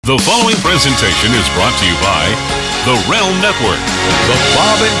The following presentation is brought to you by The Realm Network. The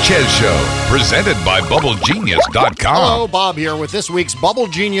Bob and Chez Show, presented by BubbleGenius.com. Hello, Bob here with this week's Bubble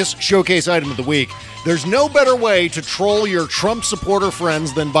Genius Showcase Item of the Week. There's no better way to troll your Trump supporter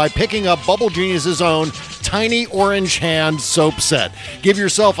friends than by picking up Bubble Genius's own tiny orange hand soap set. Give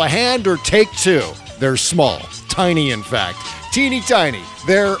yourself a hand or take two. They're small, tiny in fact, teeny tiny.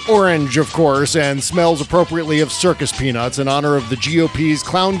 They're orange, of course, and smells appropriately of circus peanuts in honor of the GOP's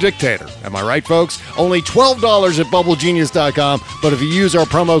clown dictator. Am I right, folks? Only $12 at BubbleGenius.com, but if you use our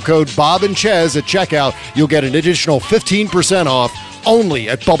promo code Bob and Chez at checkout, you'll get an additional 15% off only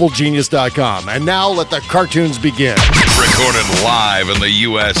at BubbleGenius.com. And now let the cartoons begin. Recorded live in the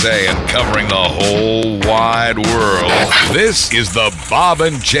USA and covering the whole wide world, this is the Bob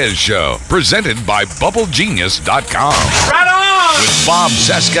and Chez Show, presented by BubbleGenius.com. Right on! With Bob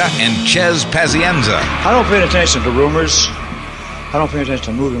Cesca and Chez Pazienza. I don't pay attention to rumors. I don't pay attention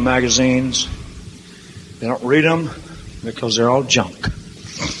to movie magazines. They don't read them because they're all junk.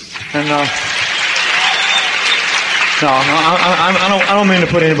 And I don't mean to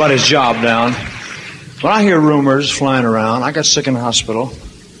put anybody's job down. When I hear rumors flying around, I got sick in the hospital.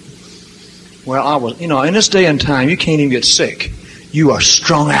 Well, I was, in this day and time, you can't even get sick. You are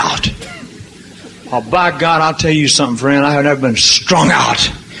strung out. Oh, by God, I'll tell you something, friend. I have never been strung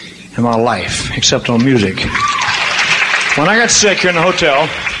out in my life, except on music. When I got sick here in the hotel,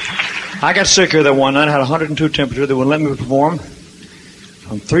 I got sick here that one night. I had 102 temperature. They wouldn't let me perform.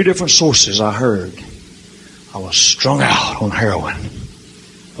 From 3 different sources, I heard I was strung out on heroin.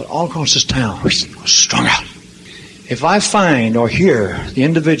 But all across this town, I was strung out. If I find or hear the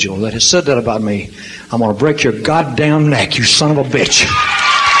individual that has said that about me, I'm going to break your goddamn neck, you son of a bitch.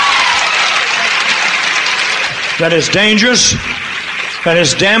 That is dangerous. That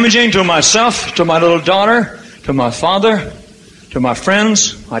is damaging to myself, to my little daughter, to my father, to my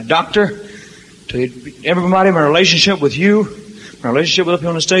friends, my doctor, to everybody, my relationship with you, my relationship with up here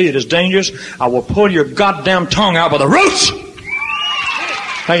on the stage. It is dangerous. I will pull your goddamn tongue out by the roots.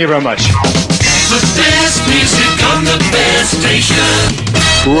 Thank you very much. The best music on the best station.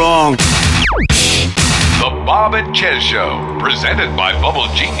 Wrong. The Bob and Chez Show, presented by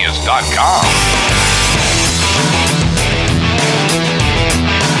BubbleGenius.com.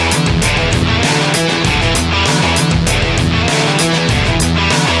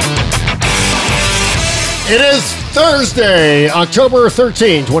 It is Thursday, October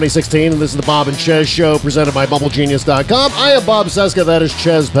 13, 2016, and this is the Bob and Chez Show presented by BubbleGenius.com. I am Bob Cesca, that is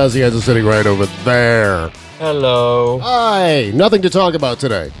Chez Pazienza sitting right over there. Hello. Hi, nothing to talk about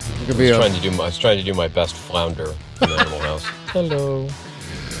today. I was trying to do my best flounder in the Animal House. Hello.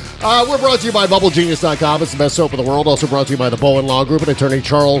 We're brought to you by BubbleGenius.com. It's the best soap in the world. Also brought to you by the Bowen Law Group and attorney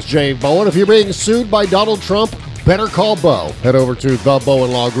Charles J. Bowen. If you're being sued by Donald Trump, better call Bo. Head over to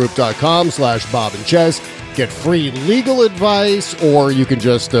thebowenlawgroup.com/Bob and Chez. Get free legal advice, or you can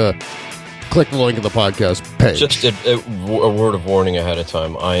just click the link in the podcast page. Just a word of warning ahead of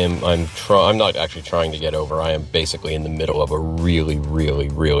time. I'm not actually trying to get over. I am basically in the middle of a really, really,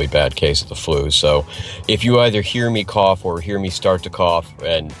 really bad case of the flu. So if you either hear me cough or hear me start to cough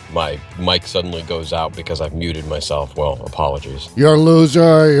and my mic suddenly goes out because I've muted myself, well, apologies. You're a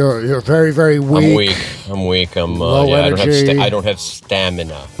loser. You're very, very weak. I'm weak. Low energy. I don't have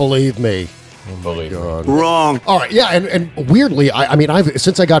stamina. Believe me. Believe me. Wrong. All right, yeah, and weirdly, I've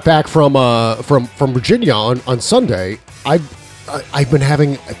since I got back from Virginia on Sunday, I've been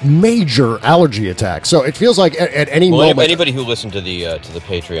having major allergy attacks. So it feels like at any moment. Anybody who listened to the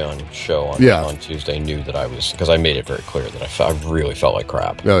Patreon show on Tuesday knew that I was, because I made it very clear that I really felt like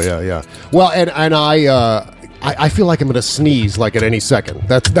crap. Oh yeah. Well, and I feel like I'm going to sneeze like at any second.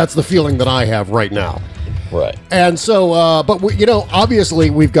 That's the feeling that I have right now. Right. And so, but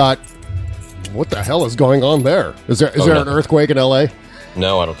obviously we've got. What the hell is going on there? Is there an earthquake in L.A.?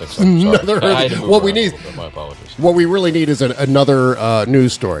 No, I don't think so. Sorry. What we need, my apologies. What we really need is another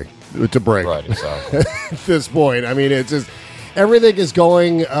news story to break. Right, exactly. At this point, it's just everything is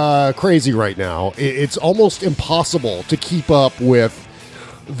going crazy right now. It's almost impossible to keep up with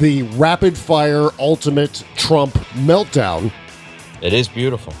the rapid-fire ultimate Trump meltdown. It is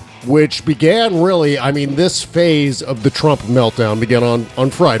beautiful. Which began really, this phase of the Trump meltdown began on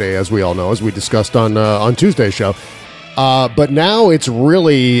Friday, as we all know, as we discussed on Tuesday's show. But now it's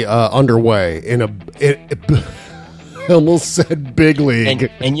really underway in I almost said big league.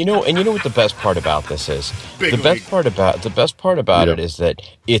 And you know what the best part about this is? The best part about it is that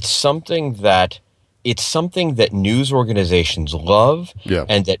it's something that it's something that news organizations love Yeah.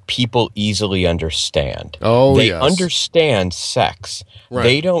 and that people easily understand. Oh, they yes. understand sex. Right.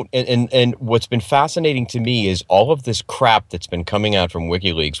 They don't. And what's been fascinating to me is all of this crap that's been coming out from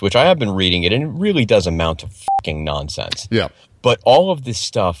WikiLeaks, which I have been reading it, and it really does amount to fucking nonsense. Yeah. But all of this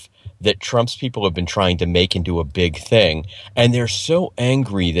stuff that Trump's people have been trying to make into a big thing, and they're so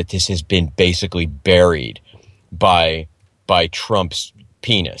angry that this has been basically buried by Trump's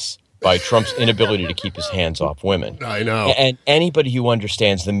penis, by Trump's inability to keep his hands off women. I know. And anybody who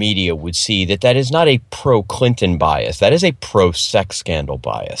understands the media would see that that is not a pro-Clinton bias. That is a pro-sex scandal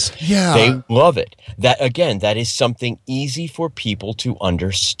bias. Yeah. They love it. That, again, that is something easy for people to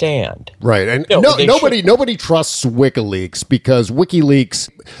understand. Right. And they nobody trusts WikiLeaks because WikiLeaks,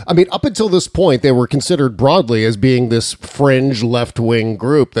 I mean, up until this point, they were considered broadly as being this fringe left-wing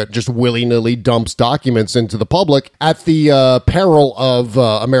group that just willy-nilly dumps documents into the public at the peril of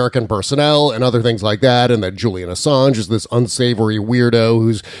American personnel and other things like that, and that Julian Assange is this unsavory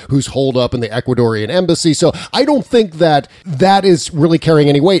weirdo who's holed up in the Ecuadorian embassy. So I don't think that is really carrying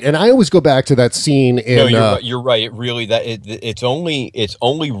any weight. And I always go back to that scene in... No, you're right. It really, it's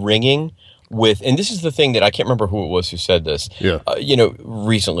only ringing with, and this is the thing that I can't remember who it was who said this. Yeah.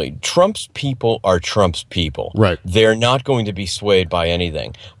 Recently, Trump's people are Trump's people. Right. They're not going to be swayed by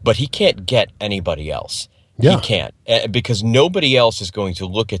anything, but he can't get anybody else. Yeah. He can't, because nobody else is going to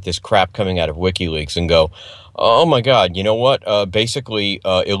look at this crap coming out of WikiLeaks and go, oh my God, you know what? Basically,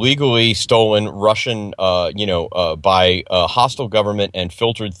 illegally stolen Russian, by a hostile government and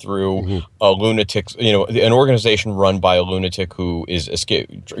filtered through lunatics, an organization run by a lunatic who is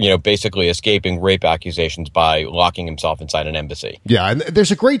basically escaping rape accusations by locking himself inside an embassy. Yeah, and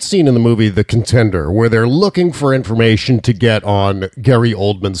there's a great scene in the movie The Contender where they're looking for information to get on Gary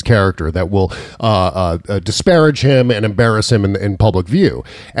Oldman's character that will disparage him and embarrass him in public view.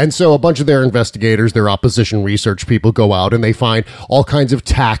 And so a bunch of their investigators, their opposition research people, go out and they find all kinds of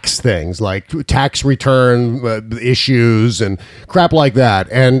tax things like tax return issues and crap like that.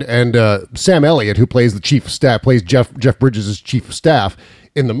 And Sam Elliott, who plays the chief of staff, plays Jeff Bridges' chief of staff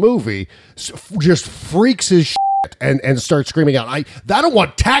in the movie, just freaks his shit and starts screaming out, I don't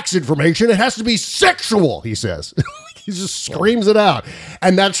want tax information. It has to be sexual, he says. He just screams it out.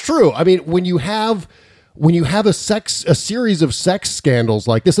 And that's true. I mean, when you have a series of sex scandals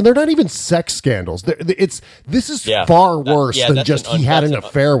like this, and they're not even sex scandals. This is far worse than just he had an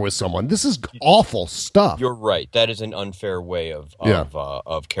affair with someone. This is awful stuff. You're right. That is an unfair way of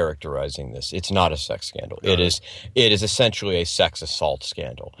characterizing this. It's not a sex scandal. Yeah. It is essentially a sex assault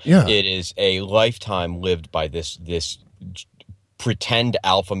scandal. Yeah. It is a lifetime lived by this pretend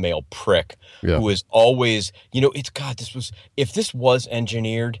alpha male prick who is always, if this was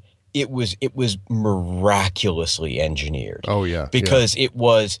engineered, it was miraculously engineered. Oh, yeah. Because it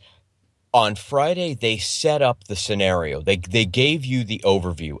was on Friday, they set up the scenario. They gave you the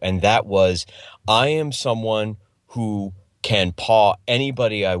overview, and that was, I am someone who can paw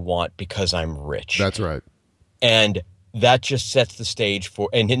anybody I want because I'm rich. That's right. And that just sets the stage for,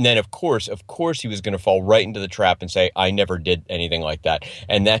 and then of course he was going to fall right into the trap and say, I never did anything like that.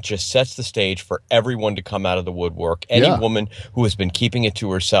 And that just sets the stage for everyone to come out of the woodwork. Any woman who has been keeping it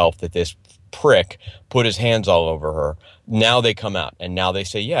to herself that this prick put his hands all over her, now they come out and now they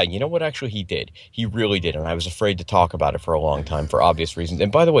say, yeah, you know what, actually he did. He really did. And I was afraid to talk about it for a long time for obvious reasons.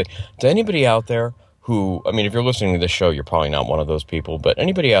 And by the way, to anybody out there who, I mean, if you're listening to this show, you're probably not one of those people, but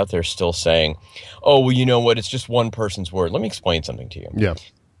anybody out there still saying, oh, well, you know what, it's just one person's word. Let me explain something to you. Yeah.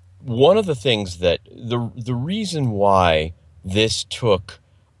 One of the things that, the reason why this took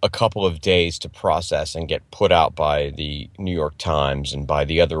a couple of days to process and get put out by the New York Times and by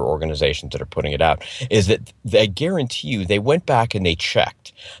the other organizations that are putting it out is that I guarantee you they went back and they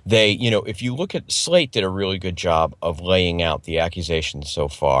checked. They, if you look at Slate did a really good job of laying out the accusations so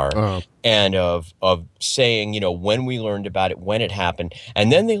far and of saying, when we learned about it, when it happened.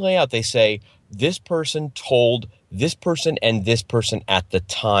 And then they lay out, they say, this person told this person and this person at the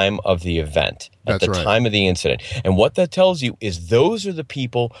time of the event, at the time of the incident. And what that tells you is those are the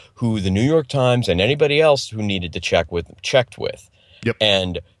people who the New York Times and anybody else who needed to checked with. Yep.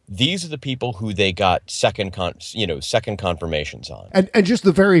 And these are the people who they got second confirmations on. And just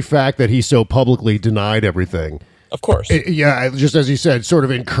the very fact that he so publicly denied everything Of course. Just as you said, sort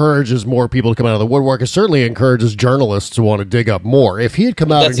of encourages more people to come out of the woodwork. It certainly encourages journalists to want to dig up more. If he had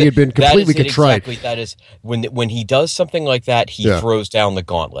come out and he had been completely contrite. Exactly. That is, when he does something like that, he throws down the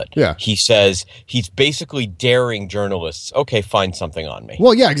gauntlet. Yeah. He says, he's basically daring journalists, okay, find something on me.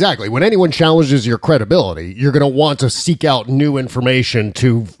 Well, yeah, exactly. When anyone challenges your credibility, you're going to want to seek out new information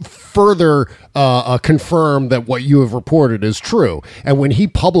to further confirm that what you have reported is true. And when he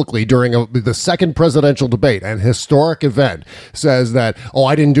publicly, during the second presidential debate, an historic event, says that,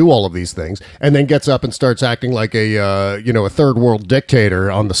 I didn't do all of these things, and then gets up and starts acting like a third world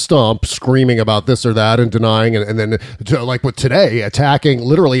dictator on the stump, screaming about this or that and denying, and then like with today,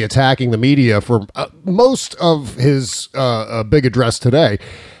 literally attacking the media for most of his big address today.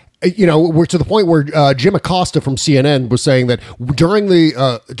 We're to the point where Jim Acosta from CNN was saying that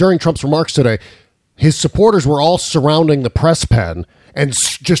during Trump's remarks today, his supporters were all surrounding the press pen and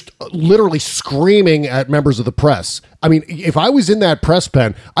just literally screaming at members of the press. I mean, if I was in that press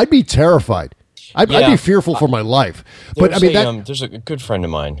pen, I'd be terrified. I'd be fearful for my life. But there's a good friend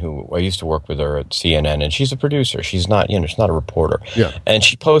of mine who I used to work with her at CNN, and she's a producer. She's not, she's not a reporter. Yeah. And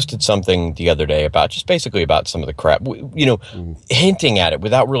she posted something the other day about about some of the crap, hinting at it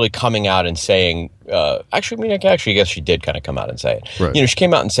without really coming out and saying. I guess she did kind of come out and say it. Right. She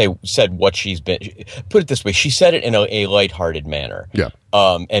came out and said what she's been. Put it this way, she said it in a lighthearted manner. Yeah.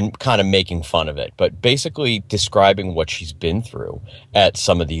 And kind of making fun of it, but basically describing what she's been through at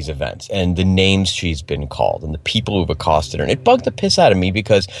some of these events and the names she's been called and the people who've accosted her. And it bugged the piss out of me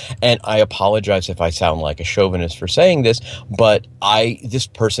because, and I apologize if I sound like a chauvinist for saying this, but this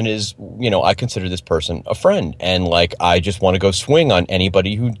person is, I consider this person a friend. And I just want to go swing on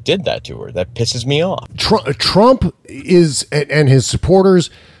anybody who did that to her. That pisses me off. Trump is, and his supporters,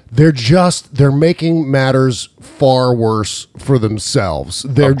 they're making matters far worse for themselves.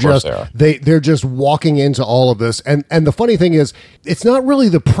 They're just walking into all of this. And the funny thing is, it's not really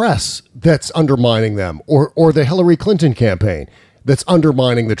the press that's undermining them or the Hillary Clinton campaign that's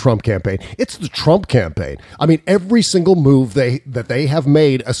undermining the Trump campaign. It's the Trump campaign. I mean, every single move that they have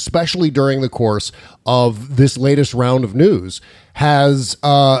made, especially during the course of this latest round of news, has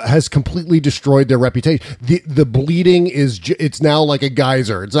completely destroyed their reputation. The bleeding it's now like a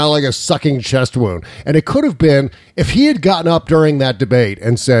geyser. It's now like a sucking chest wound. And it could have been if he had gotten up during that debate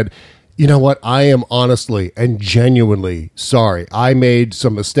and said, you know what, I am honestly and genuinely sorry. I made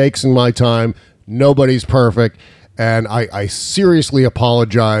some mistakes in my time. Nobody's perfect. And I seriously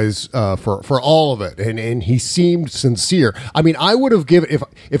apologize for all of it. And he seemed sincere. I mean, I would have given,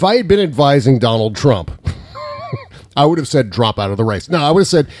 if I had been advising Donald Trump, I would have said drop out of the race. No, I would have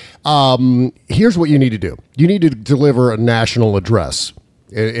said, here's what you need to do. You need to deliver a national address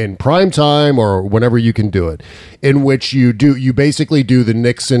in prime time or whenever you can do it, in which you basically do the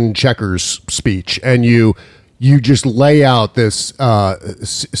Nixon checkers speech, and you just lay out this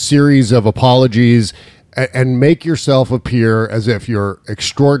series of apologies and make yourself appear as if you're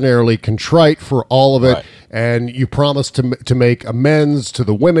extraordinarily contrite for all of it, right. And you promise to make amends to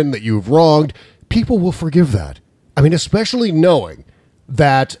the women that you've wronged. People will forgive that. I mean, especially knowing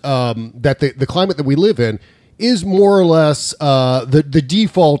that the climate that we live in is more or less the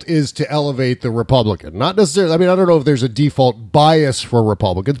default is to elevate the Republican. Not necessarily. I mean, I don't know if there's a default bias for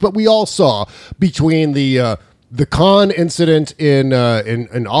Republicans, but we all saw between the con incident in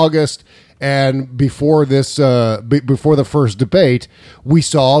August. And before before the first debate, we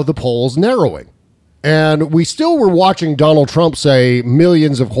saw the polls narrowing. And we still were watching Donald Trump say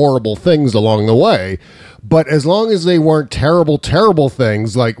millions of horrible things along the way. But as long as they weren't terrible, terrible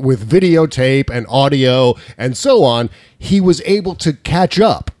things, like with videotape and audio and so on, he was able to catch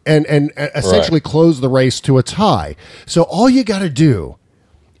up and essentially close the race to a tie. So all you got to do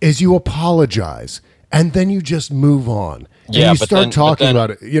is you apologize, and then you just move on. And you start talking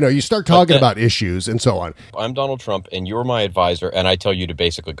about it. You start talking about issues and so on. I'm Donald Trump, and you're my advisor, and I tell you to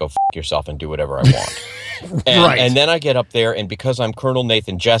basically go f*** yourself and do whatever I want. And then I get up there, and because I'm Colonel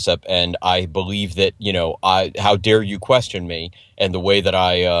Nathan Jessup, and I believe that how dare you question me, and the way that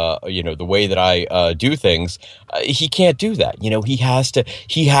I do things, he can't do that. He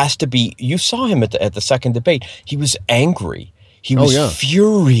has to be. You saw him at the second debate. He was angry. He was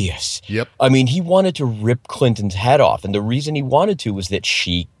furious. Yep. I mean, he wanted to rip Clinton's head off, and the reason he wanted to was that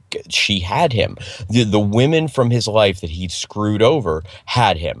she had him. The women from his life that he'd screwed over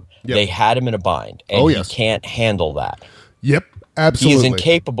had him. Yep. They had him in a bind, and he can't handle that. Yep, absolutely. He is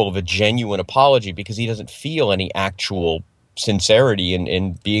incapable of a genuine apology because he doesn't feel any actual sincerity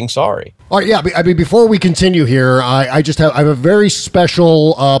in being sorry. All right, yeah. I mean, before we continue here, I have a very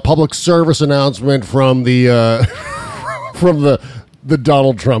special public service announcement from the the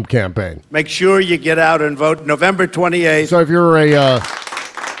Donald Trump campaign. Make sure you get out and vote November 28th. So if you're a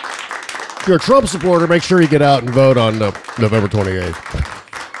Trump supporter, make sure you get out and vote on November 28th.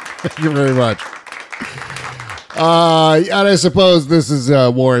 Thank you very much. And I suppose this is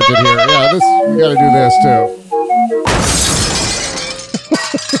warranted here. Yeah, we got to do this too.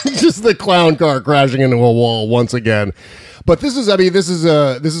 Just the clown car crashing into a wall once again. But this is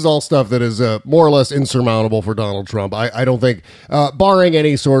all stuff that is more or less insurmountable for Donald Trump. I don't think, barring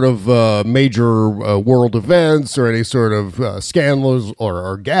any sort of major world events or any sort of scandals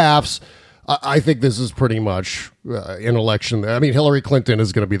or gaffes, I think this is pretty much an election. I mean, Hillary Clinton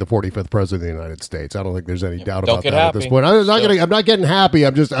is going to be the 45th president of the United States. I don't think there's any doubt about that at this point. I'm not getting happy.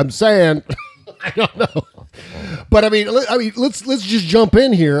 I'm saying, I don't know. But I mean, let's just jump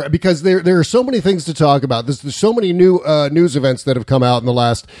in here because there are so many things to talk about. There's so many new news events that have come out in the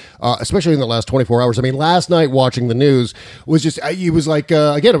last, especially in the last 24 hours. I mean, last night watching the news was just, it was like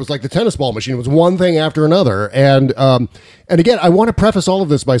again, it was like the tennis ball machine. It was one thing after another, and again, I want to preface all of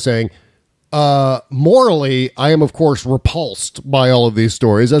this by saying, morally, I am of course repulsed by all of these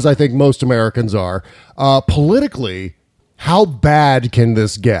stories, as I think most Americans are. Politically, how bad can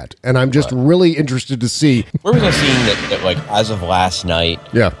this get? And I'm just really interested to see. Where was I seeing that like, as of last night?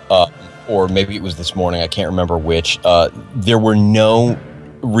 Yeah. Or maybe it was this morning. I can't remember which. There were no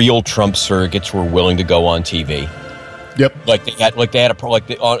real Trump surrogates who were willing to go on TV. Yep.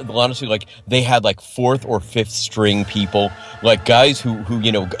 Honestly, they had like fourth or fifth string people, like guys who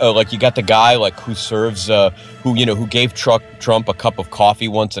like you got the guy like who serves, who gave Trump a cup of coffee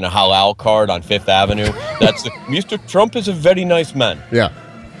once in a halal card on Fifth Avenue. That's Mr. Trump is a very nice man. Yeah.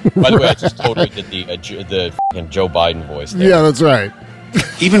 By the way, I just totally did the Joe Biden voice there. Yeah, that's right.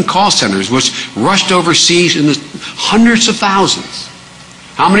 Even call centers, which rushed overseas in the hundreds of thousands.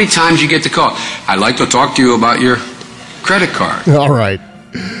 How many times you get the call? I'd like to talk to you about your credit card. All right.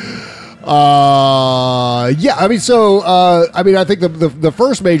 Yeah, I mean, so, I think the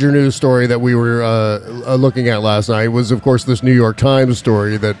first major news story that we were looking at last night was, of course, this New York Times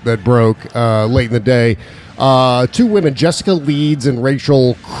story that broke late in the day. Two women, Jessica Leeds and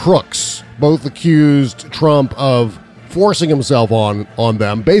Rachel Crooks, both accused Trump of forcing himself on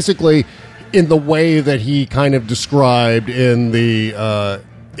them, basically in the way that he kind of described in the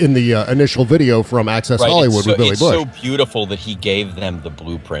initial video from Access Hollywood with Billy Bush. It's so beautiful that he gave them the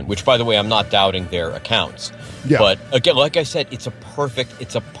blueprint, which, by the way, I'm not doubting their accounts. Yeah. But again, like I said, it's a perfect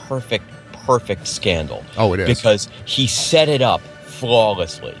scandal. Oh, it is. Because he set it up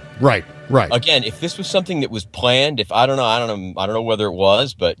flawlessly. Right. Again, if this was something that was planned, I don't know whether it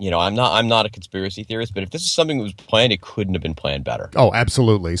was, but I'm not a conspiracy theorist, but if this is something that was planned, it couldn't have been planned better. Oh,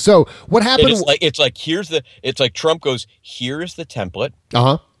 absolutely. So what happened? It's like Trump goes, here's the template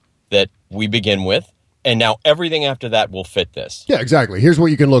that we begin with, and now everything after that will fit this. Yeah, exactly. Here's what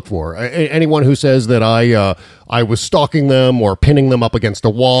you can look for. Anyone who says that I was stalking them or pinning them up against a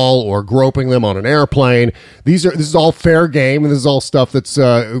wall or groping them on an airplane, this is all fair game, and this is all stuff that's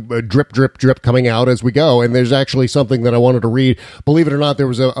drip, drip, drip coming out as we go. And there's actually something that I wanted to read. Believe it or not, there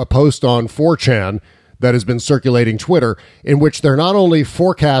was a post on 4chan that has been circulating Twitter in which they're not only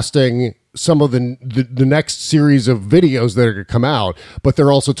forecasting some of the next series of videos that are going to come out, but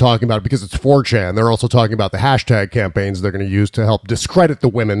they're also talking about, because it's 4chan, they're also talking about the hashtag campaigns they're going to use to help discredit the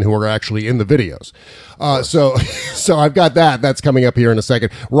women who are actually in the videos. So I've got that's coming up here in a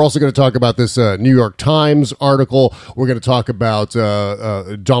second. We're also going to talk about this New York Times article. We're going to talk about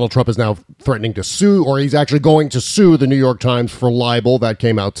Donald Trump is now threatening to sue, or he's actually going to sue the New York Times for libel. That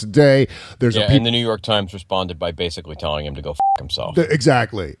came out today. And the New York Times responded by basically telling him to go f*** himself.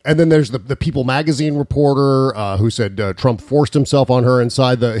 Exactly. And then there's the People magazine reporter who said Trump forced himself on her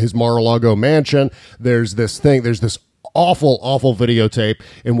inside his Mar-a-Lago mansion. There's this awful videotape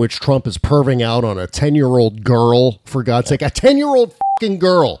in which Trump is perving out on a 10-year-old girl, for God's sake. A 10-year-old fucking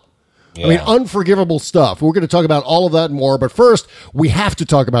girl. Yeah. I mean, unforgivable stuff. We're going to talk about all of that and more, but first, we have to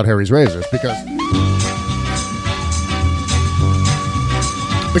talk about Harry's Razors because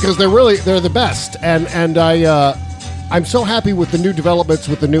they're the best. And I'm so happy with the new developments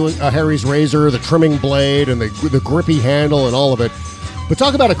with the new Harry's Razor, the trimming blade, and the grippy handle and all of it. But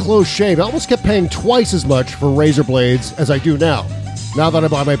talk about a close shave. I almost kept paying twice as much for razor blades as I do now that I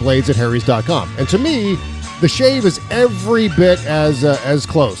buy my blades at harrys.com. And to me, the shave is every bit as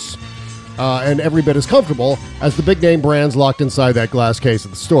close and every bit as comfortable as the big-name brands locked inside that glass case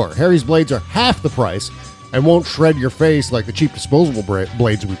at the store. Harry's blades are half the price and won't shred your face like the cheap disposable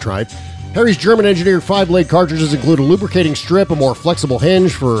blades we've tried. Harry's German-engineered 5-blade cartridges include a lubricating strip, a more flexible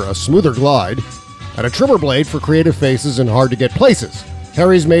hinge for a smoother glide, and a trimmer blade for creative faces and hard-to-get places.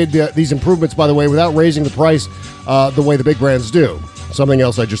 Harry's made these improvements, by the way, without raising the price the way the big brands do. something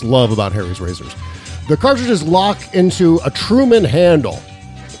else I just love about Harry's razors. The cartridges lock into a Truman handle,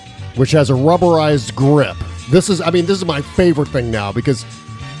 which has a rubberized grip. This is my favorite thing now because,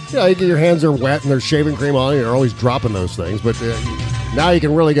 your hands are wet and there's shaving cream on, and you're always dropping those things, but now you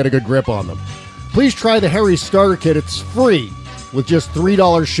can really get a good grip on them. Please try the Harry Starter Kit. It's free with just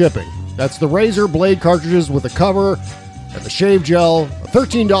 $3 shipping. That's the razor blade cartridges with the cover and the shave gel, a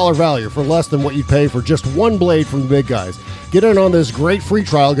 $13 value for less than what you'd pay for just one blade from the big guys. Get in on this great free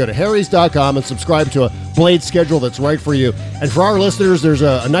trial. Go to harrys.com and subscribe to a blade schedule that's right for you. And for our listeners, there's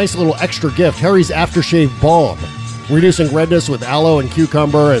a nice little extra gift, Harry's Aftershave Balm, reducing redness with aloe and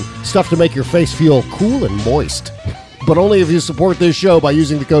cucumber and stuff to make your face feel cool and moist. But only if you support this show by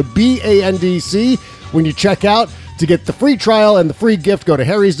using the code BANDC when you check out. To get the free trial and the free gift, go to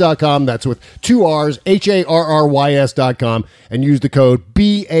harrys.com. That's with 2 R's, HARRYS.com, and use the code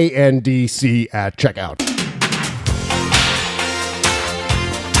BANDC at checkout.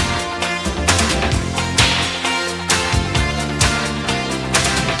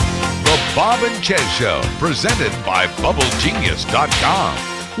 The Bob and Chez Show, presented by BubbleGenius.com.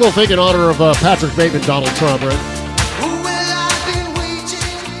 Little thing in honor of Patrick Bateman, Donald Trump, right?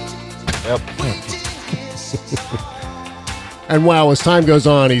 Yep. And wow, as time goes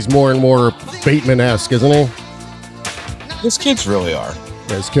on, he's more and more Bateman-esque, isn't he? His kids really are.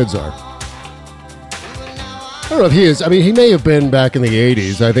 Yeah, his kids are. I don't know if he is. I mean, he may have been back in the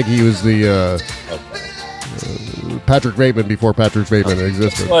 80s. I think he was the Patrick Bateman before Patrick Bateman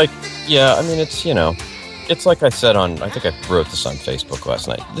existed. It's like I said I think I wrote this on Facebook last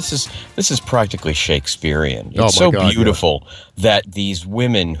night. This is practically Shakespearean. It's so beautiful that these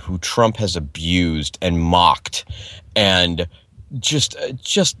women who Trump has abused and mocked and just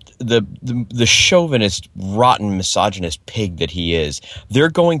the chauvinist, rotten, misogynist pig that he is, they're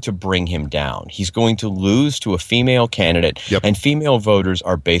going to bring him down. He's going to lose to a female candidate, and female voters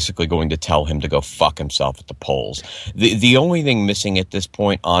are basically going to tell him to go fuck himself at the polls. The only thing missing at this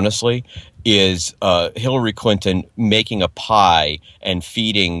point, honestly, is Hillary Clinton making a pie and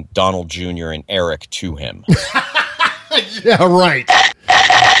feeding Donald Jr. and Eric to him. Yeah, right.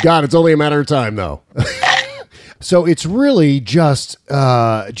 God, it's only a matter of time, though. So it's really just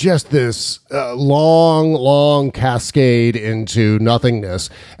this long cascade into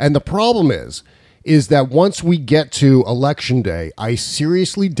nothingness. And the problem is that once we get to Election Day, I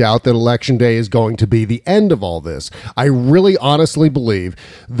seriously doubt that Election Day is going to be the end of all this. I really honestly believe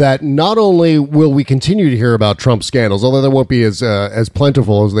that not only will we continue to hear about Trump scandals, although they won't be as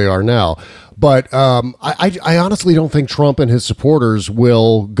plentiful as they are now, but I honestly don't think Trump and his supporters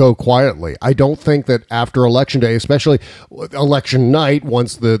will go quietly. I don't think that after Election Day, especially election night,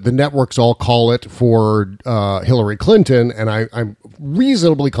 once the networks all call it for Hillary Clinton, and I'm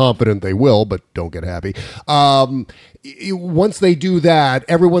reasonably confident they will, but don't get happy. Once they do that,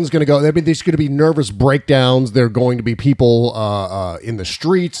 everyone's going to go. I mean, there's going to be nervous breakdowns. There are going to be people in the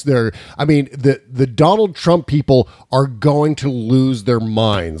streets. The Donald Trump people are going to lose their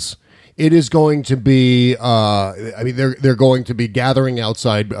minds. It is going to be, they're going to be gathering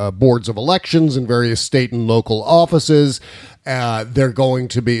outside boards of elections in various state and local offices.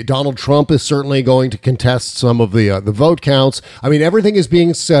 Donald Trump is certainly going to contest some of the vote counts. I mean, everything is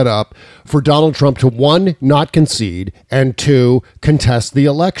being set up for Donald Trump to, one, not concede, and two, contest the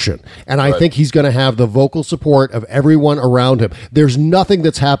election. And I think he's going to have the vocal support of everyone around him. There's nothing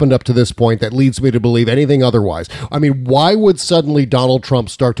that's happened up to this point that leads me to believe anything otherwise. I mean, why would suddenly Donald Trump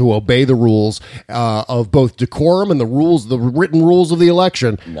start to obey the rules of both decorum and the written rules of the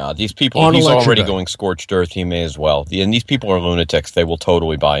election? No, these people, he's already going scorched earth. He may as well. And these people are lunatics. They will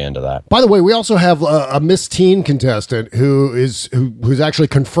totally buy into that. By the way, we also have a Miss Teen contestant who's actually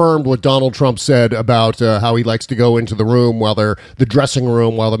confirmed what Donald Trump said about how he likes to go into the room the dressing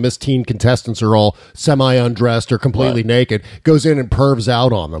room while the Miss Teen contestants are all semi-undressed or completely naked, goes in and pervs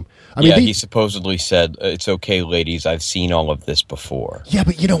out on them. He supposedly said, "It's okay, ladies, I've seen all of this before." Yeah,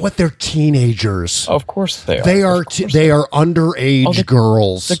 but you know what? They're teenagers. Of course they are. They are underage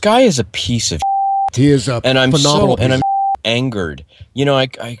girls. The guy is a piece of He is a phenomenal and I'm angered. You know,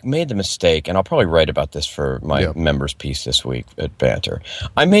 I made the mistake, and I'll probably write about this for my members piece this week at Banter.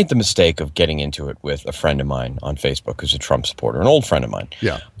 I made the mistake of getting into it with a friend of mine on Facebook who's a Trump supporter, an old friend of mine.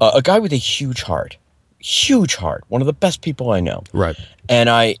 Yeah. A guy with a huge heart, one of the best people I know. Right.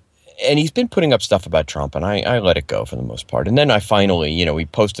 And he's been putting up stuff about Trump, and I let it go for the most part. And then I finally, he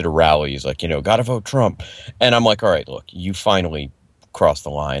posted a rally. He's like, gotta vote Trump. And I'm like, all right, look, you finally crossed the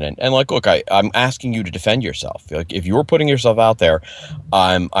line. And like, look, I'm asking you to defend yourself. Like, if you're putting yourself out there,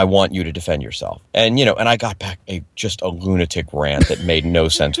 I want you to defend yourself. And, and I got back just a lunatic rant that made no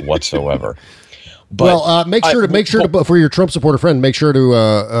sense whatsoever. But make sure to for your Trump supporter friend, make sure to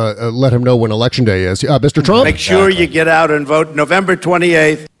let him know when Election Day is. Mr. Trump, Make sure you get out and vote November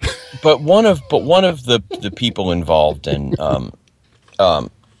 28th. But one of the people involved in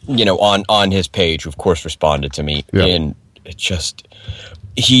on his page, who of course responded to me, and it just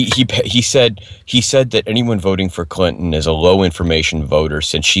he said that anyone voting for Clinton is a low information voter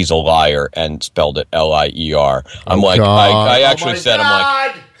since she's a liar, and spelled it Lier. I'm I actually said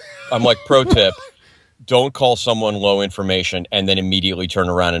I'm like pro tip. Don't call someone low information and then immediately turn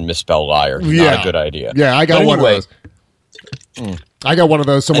around and misspell liar. Not a good idea. Yeah, I got one of those. I got one of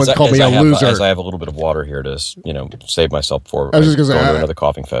those. Someone's called me a loser. As I have a little bit of water here to, save myself before I was just going to say, another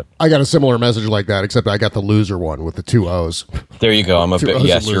coughing fit. I got a similar message like that, except I got the loser one with the 2 O's. There you go. I'm a bit.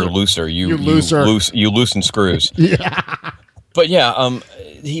 Yes, you're looser. You loosen screws. Yeah. But yeah,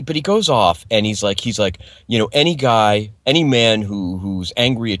 he goes off and he's like, any man who's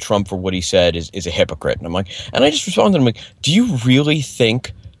angry at Trump for what he said is a hypocrite. And I'm like, and I just responded to him like, do you really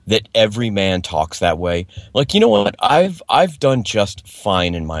think that every man talks that way? Like, you know what? I've done just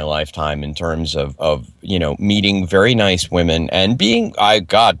fine in my lifetime in terms of meeting very nice women and being,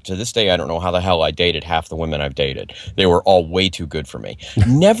 to this day, I don't know how the hell I dated half the women I've dated. They were all way too good for me.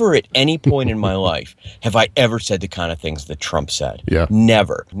 Never at any point in my life have I ever said the kind of things that Trump said. Yeah.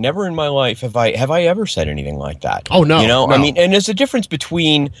 Never in my life have I ever said anything like that. Oh, no. No. I mean, and there's a difference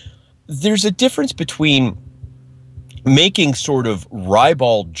between making sort of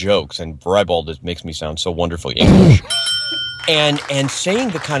ribald jokes, and ribald makes me sound so wonderfully English, and saying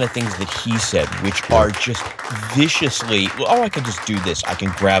the kind of things that he said, which are just viciously, I could just do this. I can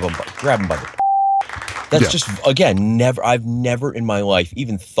grab him by the. That's just, again, I've never in my life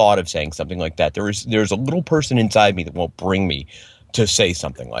even thought of saying something like that. There's a little person inside me that won't bring me to say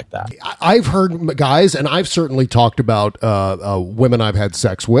something like that. I've heard guys, and I've certainly talked about women I've had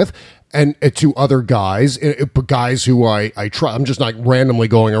sex with, and to other guys who I try. I'm just not randomly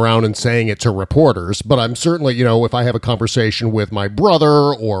going around and saying it to reporters, but I'm certainly, if I have a conversation with my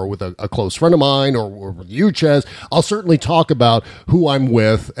brother or with a close friend of mine or with you, Chez, I'll certainly talk about who I'm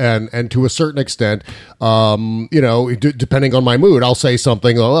with, and to a certain extent, depending on my mood, I'll say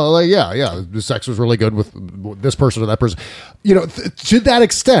something. The sex was really good with this person or that person, to that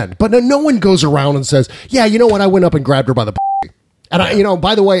extent. But no one goes around and says, yeah, you know what, I went up and grabbed her by the. And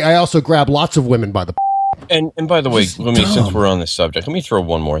by the way, I also grab lots of women by the. And by the way, since we're on this subject, let me throw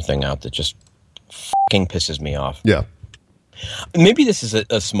one more thing out that just fucking pisses me off. Yeah. Maybe this is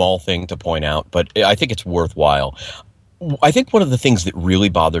a small thing to point out, but I think it's worthwhile. I think one of the things that really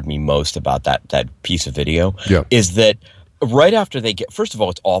bothered me most about that piece of video is that right after first of all,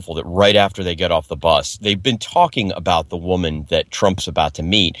 it's awful that right after they get off the bus, they've been talking about the woman that Trump's about to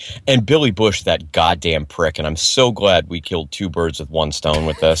meet, and Billy Bush, that goddamn prick, and I'm so glad we killed 2 birds with 1 stone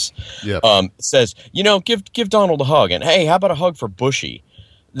with this, says, give Donald a hug, and hey, how about a hug for Bushy?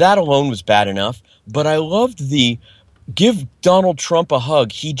 That alone was bad enough, but I loved the give Donald Trump a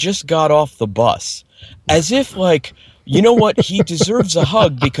hug, he just got off the bus. As if, like, you know what? He deserves a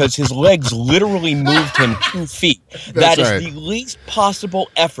hug because his legs literally moved him 2 feet. That is the least possible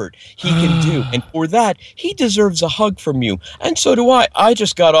effort he can do. And for that, he deserves a hug from you. And so do I. I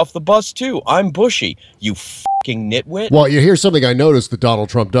just got off the bus, too. I'm Bushy. You fucking nitwit. Well, here's something I noticed that Donald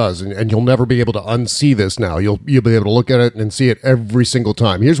Trump does, and you'll never be able to unsee this now. You'll be able to look at it and see it every single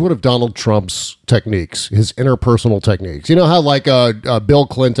time. Here's one of Donald Trump's techniques, his interpersonal techniques. You know how like Bill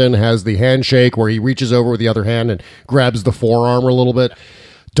Clinton has the handshake where he reaches over with the other hand and grabs the forearm a little bit?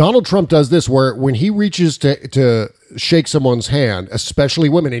 Donald Trump does this where when he reaches to shake someone's hand, especially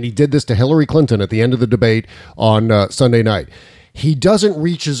women, and he did this to Hillary Clinton at the end of the debate on Sunday night, he doesn't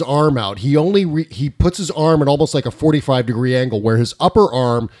reach his arm out. He only he puts his arm at almost like a 45-degree angle where his upper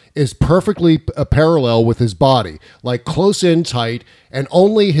arm is perfectly parallel with his body, like close in tight, and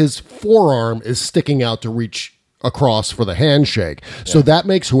only his forearm is sticking out to reach across for the handshake. So that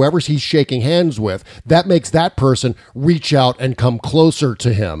makes whoever he's shaking hands with, that makes that person reach out and come closer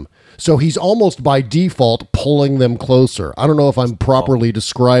to him. So he's almost by default pulling them closer. I don't know if I'm properly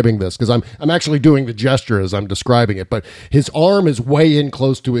describing this because I'm actually doing the gesture as I'm describing it, but his arm is way in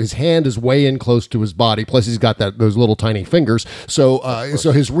close to his hand is way in close to his body. Plus he's got those little tiny fingers. So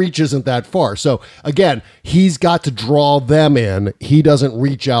his reach isn't that far. So again, he's got to draw them in. He doesn't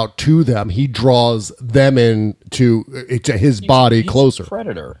reach out to them. He draws them in to his body closer. He's a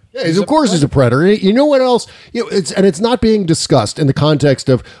predator. Yeah, of course he's a predator. You know what else? It's not being discussed in the context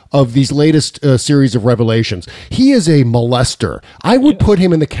of these latest series of revelations. He is a molester. I would put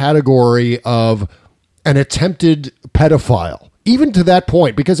him in the category of an attempted pedophile. even to that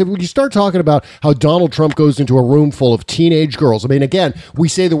point, because when you start talking about how Donald Trump goes into a room full of teenage girls, I mean, again, we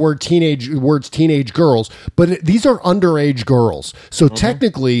say the words teenage girls, but these are underage girls. So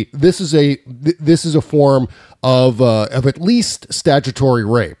technically, this is a form of at least statutory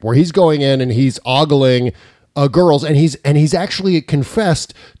rape, where he's going in and he's ogling girls, and he's actually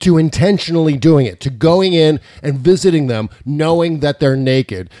confessed to intentionally doing it, to going in and visiting them, knowing that they're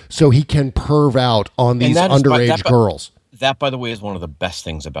naked, so he can perv out on these underage girls. That, by the way, is one of the best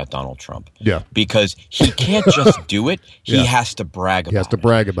things about Donald Trump. Yeah. Because he can't just do it. He has to brag about it. He has to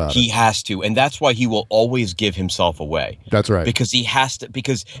brag about it. He has to. And that's why he will always give himself away. That's right. Because he has to.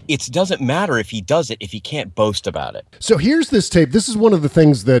 Because it doesn't matter if he does it if he can't boast about it. So here's this tape. This is one of the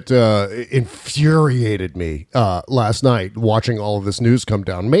things that infuriated me last night, watching all of this news come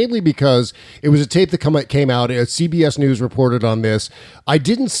down, mainly because it was a tape that came out. CBS News reported on this. I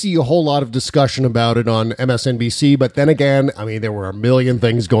didn't see a whole lot of discussion about it on MSNBC, but then again, I mean, there were a million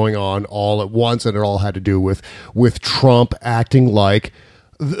things going on all at once, and it all had to do with Trump acting like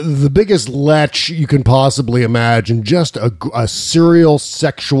the biggest lech you can possibly imagine, just a serial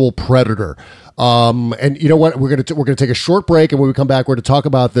sexual predator. And you know what? We're gonna take a short break, and when we come back, we're going to talk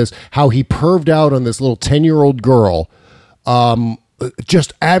about this, how he perved out on this little 10-year-old girl.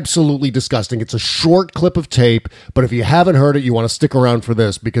 Just absolutely disgusting. It's a short clip of tape, but if you haven't heard it, you want to stick around for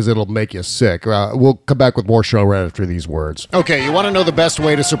this because it'll make you sick. We'll come back with more show right after these words. Okay, you want to know the best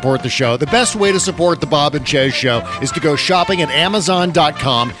way to support the show? The best way to support the Bob and Chez Show is to go shopping at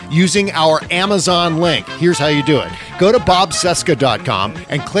Amazon.com using our Amazon link. Here's how you do it. Go to bobseska.com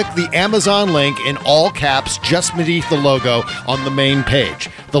and click the Amazon link in all caps just beneath the logo on the main page.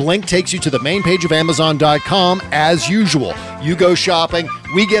 The link takes you to the main page of Amazon.com as usual. You go shopping,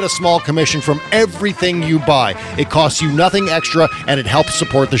 we get a small commission from everything you buy. It costs you nothing extra, and it helps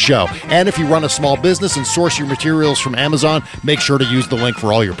support the show. And if you run a small business and source your materials from Amazon, make sure to use the link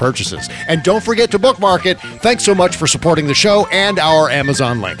for all your purchases. And don't forget to bookmark it. Thanks so much for supporting the show and our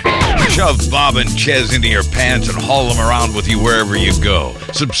Amazon link. Shove Bob and Chez into your pants and haul them around with you wherever you go.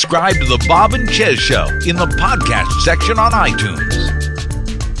 Subscribe to the Bob and Chez Show in the podcast section on iTunes.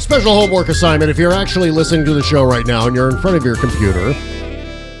 Special homework assignment. If you're actually listening to the show right now and you're in front of your computer,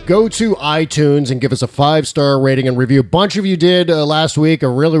 go to iTunes and give us a 5-star rating and review. A bunch of you did last week. I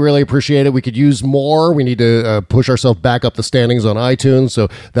really, really appreciate it. We could use more. We need to push ourselves back up the standings on iTunes, so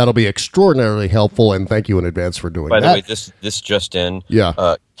that'll be extraordinarily helpful, and thank you in advance for doing that. By the way, this just in.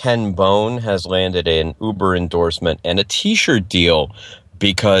 Yeah. Ken Bone has landed an Uber endorsement and a T-shirt deal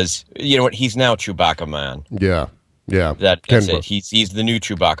because, you know what, he's now Chewbacca Man. Yeah. Yeah, that's it. He's the new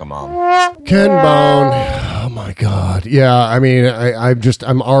Chewbacca mom. Ken Bone. Oh my God. Yeah, I mean,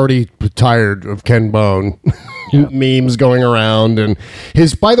 I'm already tired of Ken Bone memes going around, and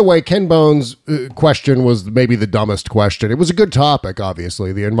by the way, Ken Bone's question was maybe the dumbest question. It was a good topic,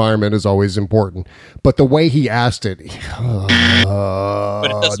 obviously. The environment is always important, but the way he asked it, but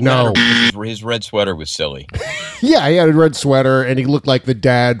it doesn't matter because his red sweater was silly. Yeah, he had a red sweater, and he looked like the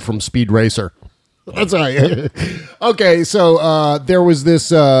dad from Speed Racer. That's right. Okay, so there was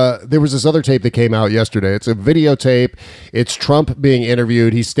this other tape that came out yesterday. It's a videotape. It's Trump being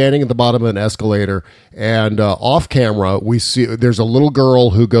interviewed. He's standing at the bottom of an escalator, and off camera, we see there's a little girl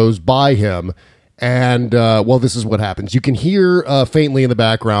who goes by him. And, this is what happens. You can hear faintly in the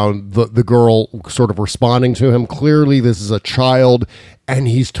background the girl sort of responding to him. Clearly, this is a child, and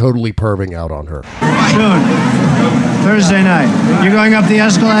he's totally perving out on her. Soon. Thursday night. You're going up the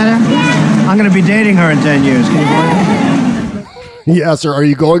escalator? I'm going to be dating her in 10 years. Can you believe it? Yes, sir. Are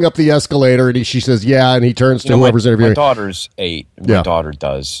you going up the escalator? And she says, yeah, and he turns to whoever's interviewing. My daughter's 8. My daughter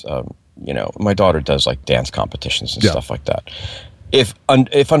does, my daughter does, like, dance competitions and stuff like that. If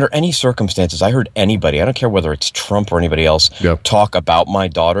under any circumstances I heard anybody, I don't care whether it's Trump or anybody else, talk about my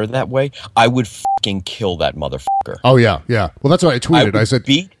daughter that way, I would fucking kill that motherfucker. Oh, yeah, yeah. Well, that's what I tweeted. I said,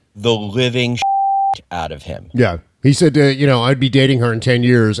 beat the living out of him. Yeah. He said, I'd be dating her in 10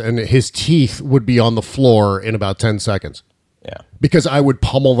 years, and his teeth would be on the floor in about 10 seconds. Yeah. Because I would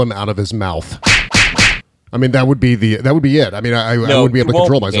pummel them out of his mouth. I mean, that would be it. I mean, I wouldn't be able to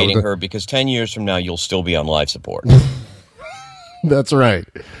control myself. No, dating her because 10 years from now, you'll still be on life support. That's right.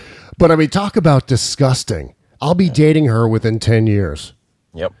 But I mean, talk about disgusting. I'll be dating her within 10 years.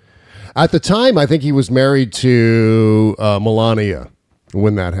 Yep. At the time, I think he was married to Melania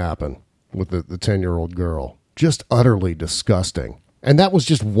when that happened with the 10-year-old girl. Just utterly disgusting. And that was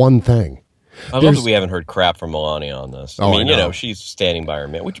just one thing. I love that we haven't heard crap from Melania on this. Oh, I mean, she's standing by her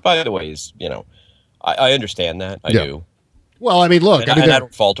man, which, by the way, is, I understand that. I do. Well, I mean, look. And I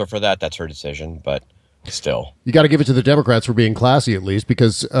don't fault her for that. That's her decision. But Still, you got to give it to the Democrats for being classy, at least,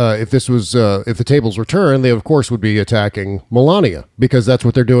 because if the tables were turned, they of course would be attacking Melania, because that's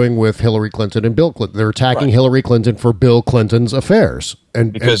what they're doing with Hillary Clinton and Bill Clinton. They're attacking Hillary Clinton for Bill Clinton's affairs,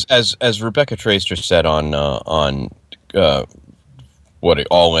 and as Rebecca Traister said on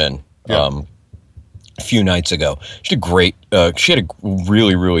All In a few nights ago, she had a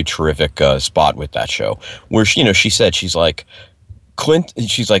really, really terrific spot with that show where she said she's like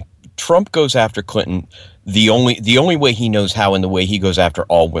Trump goes after Clinton the only way he knows how, and the way he goes after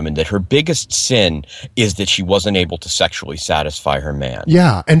all women, that her biggest sin is that she wasn't able to sexually satisfy her man.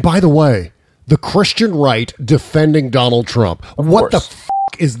 Yeah, and by the way, the Christian right defending Donald Trump. What the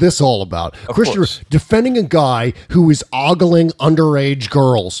is this all about? Christian defending a guy who is ogling underage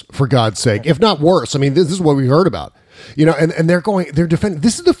girls, for God's sake, if not worse. I mean, this is what we heard about. And they're defending.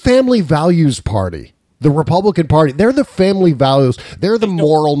 This is the family values party. The Republican Party, they're the family values. They're the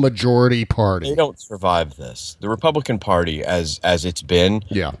moral majority party. They don't survive this. The Republican Party, as it's been,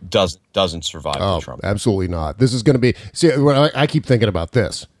 doesn't survive the Trump. Absolutely not. This is going to be. See, I keep thinking about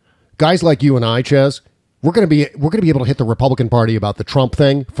this. Guys like you and I, Chez, we're going to be able to hit the Republican Party about the Trump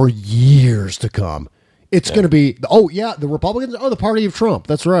thing for years to come. It's going to be, the Republicans, the party of Trump.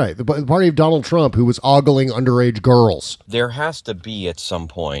 That's right. The party of Donald Trump, who was ogling underage girls. There has to be, at some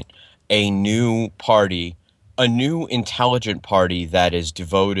point, a new party, a new intelligent party that is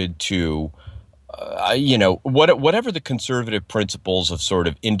devoted to, whatever the conservative principles of sort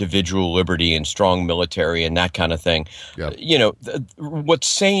of individual liberty and strong military and that kind of thing. Yep. What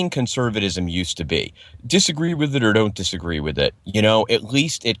sane conservatism used to be. Disagree with it or don't disagree with it. At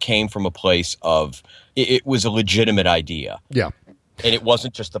least it came from a place of it was a legitimate idea. Yeah. And it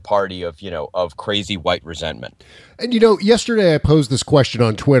wasn't just the party of crazy white resentment. And, yesterday I posed this question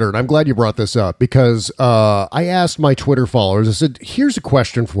on Twitter, and I'm glad you brought this up, because I asked my Twitter followers, I said, here's a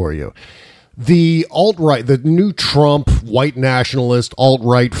question for you. The alt-right, the new Trump white nationalist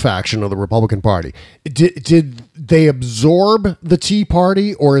alt-right faction of the Republican Party, did they absorb the Tea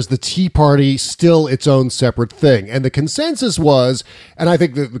Party, or is the Tea Party still its own separate thing? And the consensus was, and I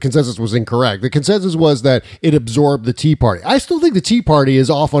think the consensus was incorrect, the consensus was that it absorbed the Tea Party. I still think the Tea Party is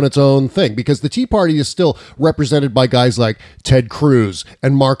off on its own thing, because the Tea Party is still represented by guys like Ted Cruz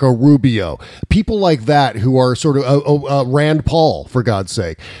and Marco Rubio, people like that who are sort of Rand Paul, for God's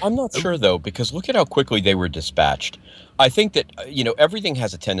sake. I'm not sure, though, because look at how quickly they were dispatched. I think that, everything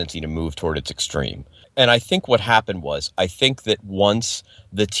has a tendency to move toward its extreme. And I think what happened was, I think that once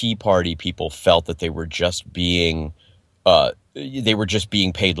the Tea Party people felt that they were just being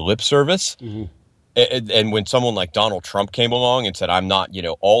paid lip service, and when someone like Donald Trump came along and said, "I'm not,"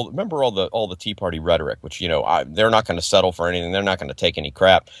 all the Tea Party rhetoric, which they're not going to settle for anything, they're not going to take any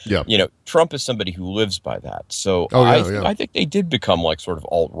crap. Yeah. Trump is somebody who lives by that. So I think they did become like sort of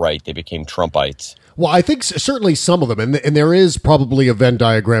alt-right. They became Trumpites. Well, I think certainly some of them, and there is probably a Venn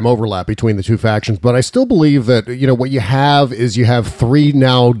diagram overlap between the two factions, but I still believe that, what you have three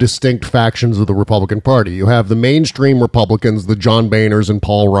now distinct factions of the Republican Party. You have the mainstream Republicans, the John Boehners and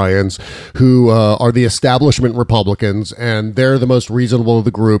Paul Ryans, who are the establishment Republicans, and they're the most reasonable of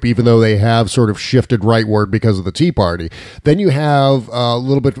the group, even though they have sort of shifted rightward because of the Tea Party. Then you have a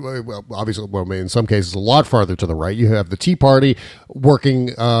little bit, in some cases, a lot farther to the right. You have the Tea Party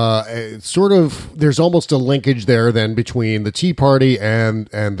working there's almost a linkage there then between the Tea Party and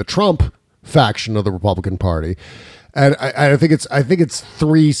the Trump faction of the Republican Party. And I think it's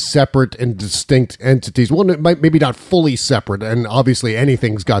three separate and distinct entities. Well, maybe not fully separate, and obviously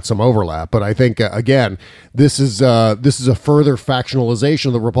anything's got some overlap. But I think again, this is a further factionalization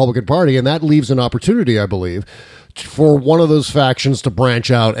of the Republican Party, and that leaves an opportunity, I believe, for one of those factions to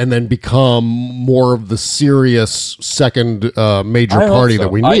branch out and then become more of the serious second major party that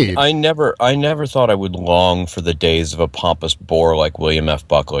we need. I never thought I would long for the days of a pompous bore like William F.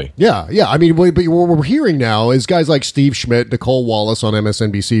 Buckley. Yeah. I mean, but what we're hearing now is guys like Steve Schmidt, Nicole Wallace on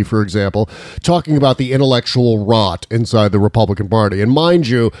MSNBC, for example, talking about the intellectual rot inside the Republican Party. And mind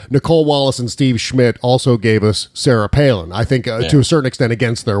you, Nicole Wallace and Steve Schmidt also gave us Sarah Palin, I think, to a certain extent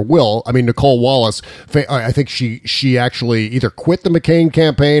against their will. I mean, Nicole Wallace, I think she actually either quit the McCain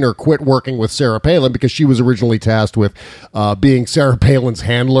campaign or quit working with Sarah Palin, because she was originally tasked with being Sarah Palin's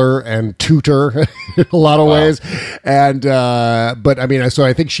handler and tutor in a lot of ways. And but I mean, so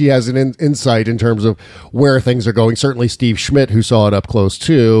I think she has an insight in terms of where things are going. Certainly Steve Schmidt, who saw it up close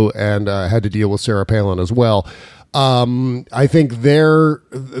too, and had to deal with Sarah Palin as well. I think they're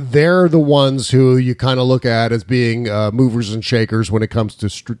the ones who you kind of look at as being movers and shakers when it comes to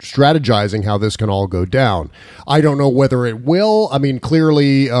strategizing how this can all go down. I don't know whether it will. I mean,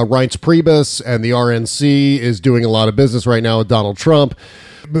 clearly Reince Priebus and the RNC is doing a lot of business right now with Donald Trump,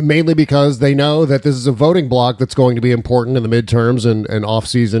 but mainly because they know that this is a voting bloc that's going to be important in the midterms and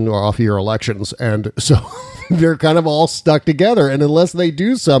off-season or off-year elections. And so they're kind of all stuck together. And unless they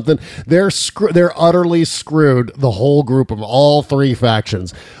do something, they're utterly screwed. The whole group of all three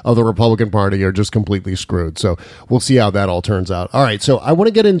factions of the Republican Party are just completely screwed. So we'll see how that all turns out. All right, so I want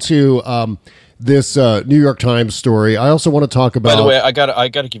to get into this New York Times story. I also want to talk about... By the way, I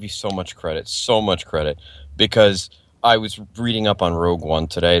gotta give you so much credit, because I was reading up on Rogue One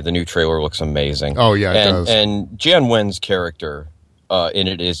today. The new trailer looks amazing. Oh, yeah, it does. And Jan Wen's character in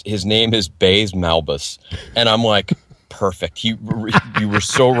it his name is Baze Malbus. And I'm like, perfect. You were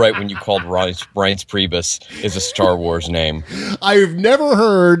so right when you called Reince Priebus is a Star Wars name. I've never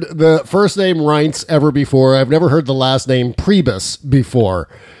heard the first name Reince ever before. I've never heard the last name Priebus before.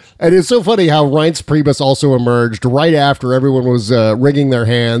 And it's so funny how Reince Priebus also emerged right after everyone was wringing their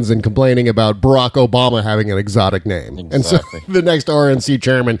hands and complaining about Barack Obama having an exotic name. Exactly. And so the next RNC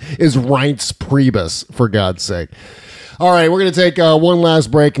chairman is Reince Priebus, for God's sake. All right, we're going to take one last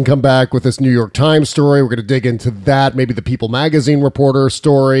break and come back with this New York Times story. We're going to dig into that, maybe the People magazine reporter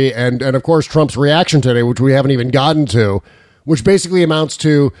story, and of course, Trump's reaction today, which we haven't even gotten to, which basically amounts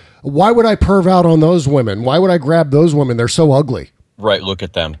to, why would I perv out on those women? Why would I grab those women? They're so ugly. Right, look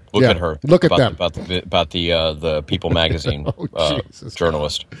at them. Look at her. Look at them. About the People magazine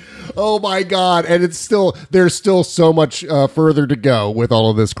journalist. Oh my God! And there's still so much further to go with all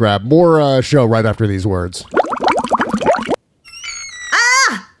of this crap. More show right after these words.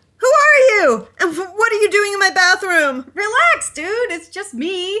 Who are you? And what are you doing in my bathroom? Relax, dude. It's just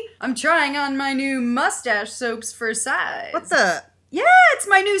me. I'm trying on my new mustache soaps for size. What the? Yeah, it's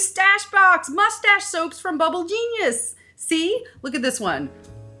my new stash box mustache soaps from Bubble Genius. See? Look at this one.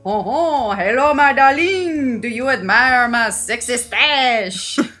 Oh, hello, my darling. Do you admire my sexy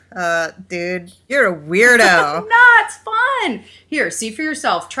stash? Dude, you're a weirdo. No, it's fun. Here, see for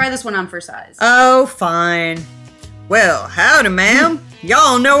yourself. Try this one on for size. Oh, fine. Well, howdy, ma'am.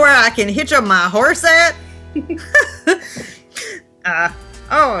 Y'all know where I can hitch up my horse at?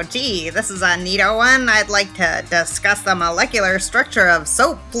 Oh, gee, this is a neato one. I'd like to discuss the molecular structure of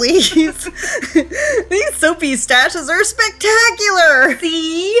soap, please. These soapy stashes are spectacular.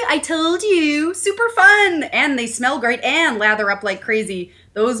 See? I told you. Super fun. And they smell great and lather up like crazy.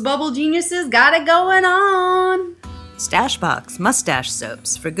 Those Bubble Geniuses got it going on. Stashbox mustache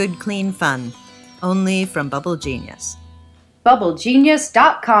soaps for good, clean fun. Only from Bubble Genius.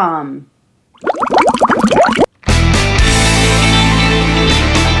 BubbleGenius.com.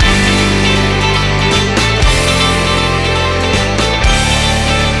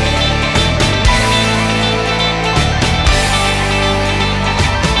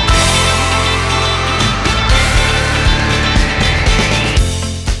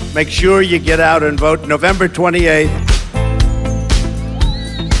 Make sure you get out and vote November 28th.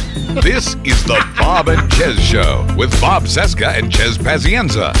 This is the Bob and Chez Show with Bob Cesca and Chez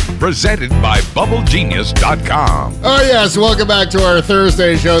Pazienza, presented by BubbleGenius.com. Oh, yes. Welcome back to our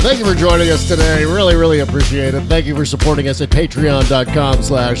Thursday show. Thank you for joining us today. Really, really appreciate it. Thank you for supporting us at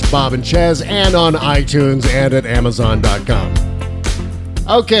patreon.com/Bob and Chez and on iTunes and at Amazon.com.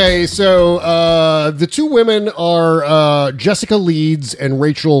 Okay, so the two women are Jessica Leeds and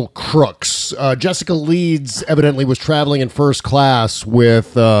Rachel Crooks. Jessica Leeds evidently was traveling in first class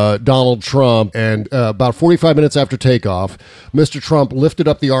with Donald Trump, and about 45 minutes after takeoff, Mr. Trump lifted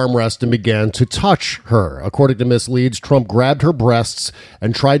up the armrest and began to touch her. According to Miss Leeds, Trump grabbed her breasts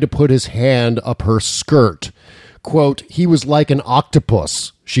and tried to put his hand up her skirt. Quote, he was like an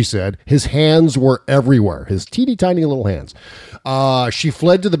octopus, she said. His hands were everywhere, his teeny tiny little hands. She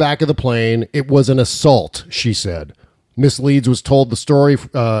fled to the back of the plane. It was an assault, she said. Miss Leeds has told the story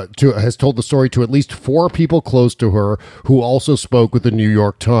to at least 4 people close to her who also spoke with the New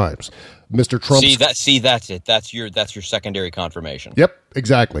York Times. Mr. Trump. That's it. That's your secondary confirmation. Yep,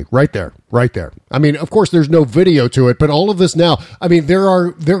 exactly. Right there. I mean, of course, there's no video to it, but all of this now. I mean, there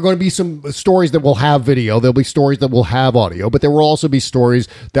are going to be some stories that will have video. There'll be stories that will have audio, but there will also be stories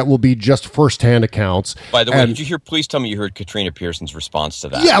that will be just firsthand accounts. By the way, did you hear? Please tell me you heard Katrina Pearson's response to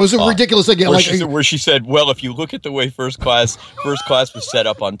that. Yeah, it was a ridiculous thing. Where she said, "Well, if you look at the way first class was set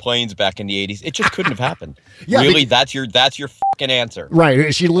up on planes back in the '80s, it just couldn't have happened." Yeah, really, that's your fucking answer.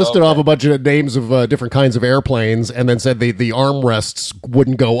 Right. She listed off a bunch bunch of names of different kinds of airplanes, and then said the armrests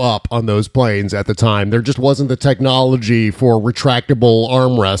wouldn't go up on those planes at the time. There just wasn't the technology for retractable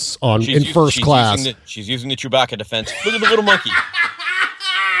armrests in first class. She's using the Chewbacca defense. Look at the little monkey.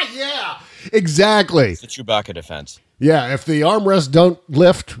 Yeah, exactly. It's the Chewbacca defense. Yeah, if the armrests don't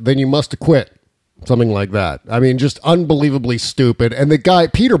lift, then you must quit. Something like that. I mean, just unbelievably stupid. And the guy,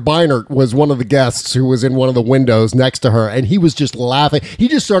 Peter Beinart, was one of the guests who was in one of the windows next to her, and he was just laughing. He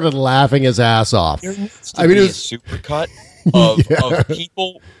just started laughing his ass off. There needs to be a supercut of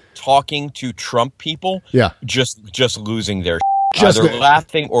people talking to Trump people, just losing their either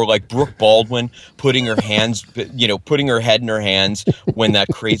laughing or like Brooke Baldwin putting her hands, putting her head in her hands when that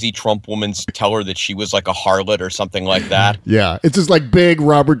crazy Trump woman's tell her that she was like a harlot or something like that. Yeah, it's just like big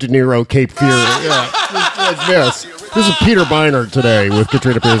Robert De Niro Cape Fear. Yeah, just like this. This is Peter Beinart today with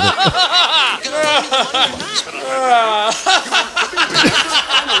Katrina Pearson.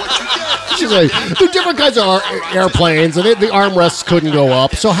 She's like, there are different kinds of airplanes, and the armrests couldn't go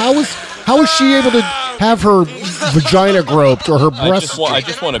up. So how was she able to have her vagina groped or her breast? I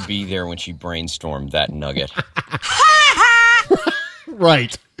just want to be there when she brainstormed that nugget.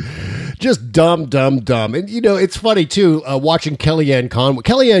 Right. Just dumb. And, it's funny, too, watching Kellyanne Conway.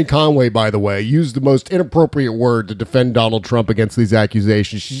 Kellyanne Conway, by the way, used the most inappropriate word to defend Donald Trump against these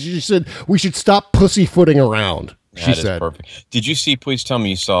accusations. She said, we should stop pussyfooting around. She said, perfect. Did you see? Please tell me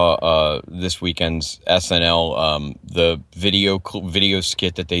you saw this weekend's SNL the video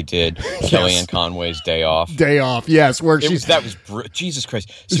skit that they did. Yes. Kellyanne Conway's Day Off. Day Off, yes. Where Jesus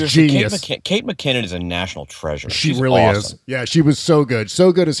Christ, seriously, genius. Kate McKinnon is a national treasure. She's really awesome. Is. Yeah, she was so good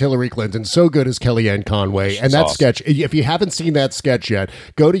as Hillary Clinton, so good as Kellyanne Conway. And that sketch, if you haven't seen that sketch yet,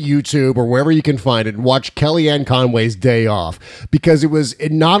 go to YouTube or wherever you can find it and watch Kellyanne Conway's Day Off, because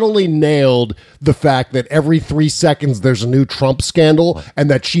it not only nailed the fact that every 3 seconds there's a new Trump scandal and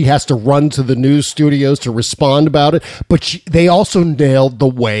that she has to run to the news studios to respond about it, but they also nailed the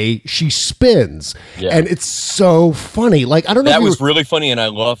way she spins. Yeah. And it's so funny. Like, I don't know. That was really funny, and I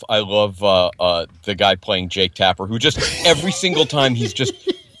love the guy playing Jake Tapper, who just every single time he's just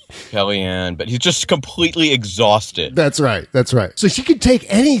Kellyanne, but he's just completely exhausted. That's right. So she could take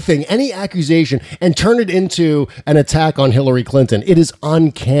anything, any accusation, and turn it into an attack on Hillary Clinton. It is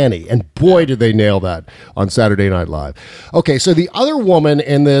uncanny. And boy, did they nail that on Saturday Night Live. Okay, so the other woman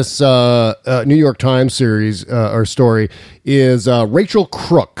in this New York Times series or story is Rachel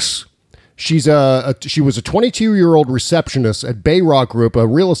Crooks. She was a 22-year-old receptionist at Bayrock Group, a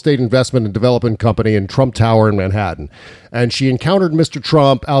real estate investment and development company in Trump Tower in Manhattan. And she encountered Mr.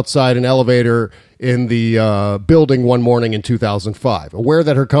 Trump outside an elevator in the building one morning in 2005. Aware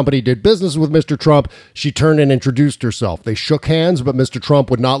that her company did business with Mr. Trump, she turned and introduced herself. They shook hands, but Mr. Trump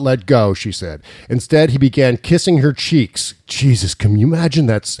would not let go, she said. Instead, he began kissing her cheeks. Jesus, can you imagine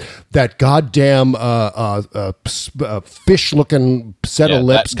that goddamn fish-looking set of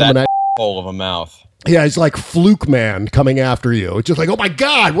lips coming at hole of a mouth. Yeah, he's like Flukeman coming after you. It's just like, oh my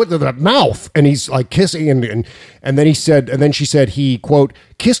God, what the mouth? And he's like kissing, and then she said he, quote,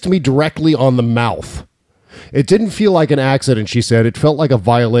 kissed me directly on the mouth. It didn't feel like an accident, she said. It felt like a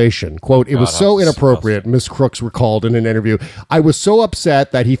violation. Quote, it was so inappropriate, Miss Crooks recalled in an interview. I was so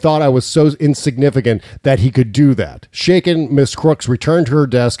upset that he thought I was so insignificant that he could do that. Shaken, Miss Crooks returned to her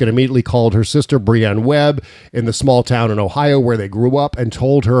desk and immediately called her sister, Brianne Webb, in the small town in Ohio where they grew up, and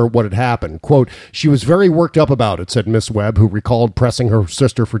told her what had happened. Quote, she was very worked up about it, said Miss Webb, who recalled pressing her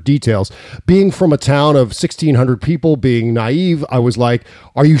sister for details. Being from a town of 1,600 people, being naive, I was like,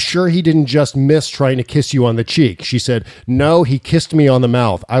 are you sure he didn't just miss trying to kiss you on the cheek? She said, no, he kissed me on the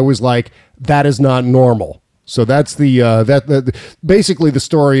mouth. I was like, that is not normal. So that's basically the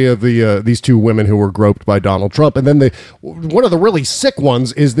story of these two women who were groped by Donald Trump. And then one of the really sick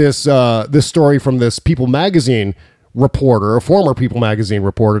ones is this story from this People magazine reporter, a former People magazine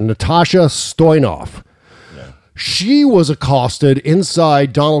reporter, Natasha Stoynoff. Yeah. She was accosted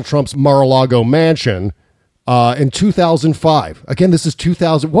inside Donald Trump's Mar-a-Lago mansion in 2005. Again, this is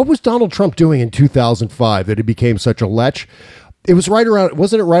 2000. What was Donald Trump doing in 2005 that he became such a lech? It was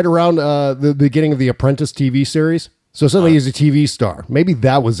wasn't it right around the beginning of the Apprentice TV series? So suddenly he's a TV star. Maybe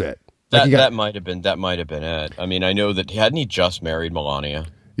that was it. That might have been it. I mean, I know that hadn't he just married Melania?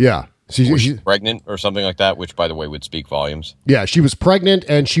 Yeah. She's pregnant or something like that, which, by the way, would speak volumes. Yeah, she was pregnant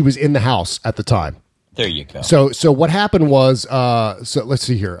and she was in the house at the time. There you go. So what happened was, so let's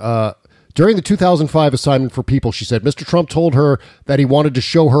see here. During the 2005 assignment for People, she said, Mr. Trump told her that he wanted to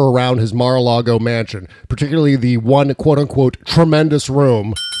show her around his Mar-a-Lago mansion, particularly the one, quote-unquote, tremendous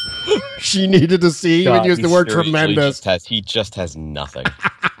room she needed to see. Even used the word tremendous. He just has nothing.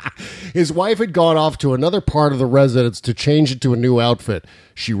 His wife had gone off to another part of the residence to change it to a new outfit,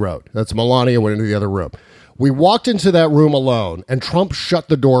 she wrote. That's Melania went into the other room. We walked into that room alone, and Trump shut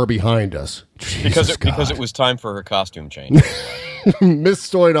the door behind us. Because it was time for her costume change. Miss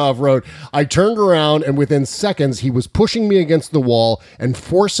Stoyanov wrote, I turned around, and within seconds, he was pushing me against the wall and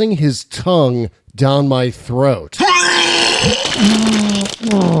forcing his tongue down my throat.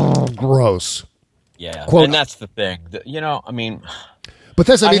 Gross. Yeah, Quote, and that's the thing. I mean... But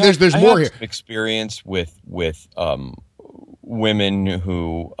there's more here. Experience with women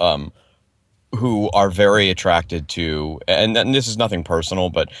who are very attracted to, and this is nothing personal,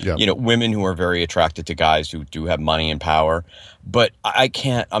 but women who are very attracted to guys who do have money and power. But I've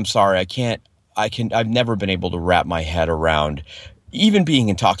never been able to wrap my head around even being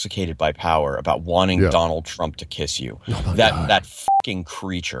intoxicated by power about wanting Donald Trump to kiss you. That fucking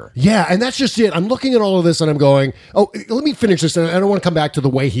creature. Yeah, and that's just it. I'm looking at all of this and I'm going, oh, let me finish this. And I don't want to come back to the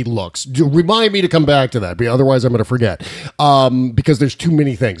way he looks. Remind me to come back to that. Otherwise, I'm going to forget. Because there's too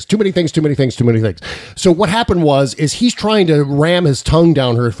many things. So what happened is he's trying to ram his tongue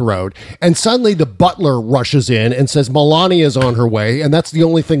down her throat. And suddenly the butler rushes in and says Melania's on her way. And that's the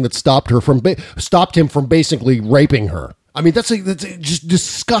only thing that stopped him from basically raping her. I mean, that's just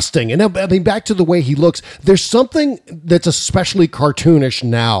disgusting. And I mean, back to the way he looks, there's something that's especially cartoonish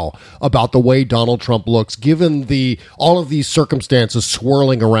now about the way Donald Trump looks, given all of these circumstances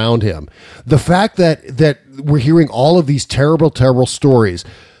swirling around him. The fact that we're hearing all of these terrible, terrible stories,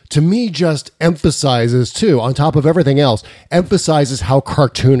 to me, just emphasizes, too, on top of everything else, emphasizes how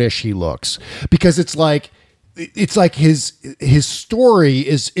cartoonish he looks. Because it's like his story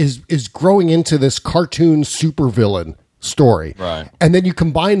is growing into this cartoon supervillain story. Right. And then you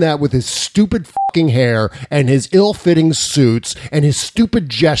combine that with his stupid fucking hair and his ill-fitting suits and his stupid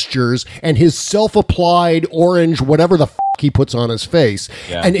gestures and his self-applied orange whatever the fuck he puts on his face.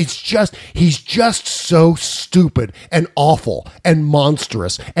 Yeah. And he's just so stupid and awful and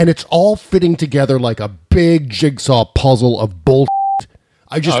monstrous, and it's all fitting together like a big jigsaw puzzle of bullshit.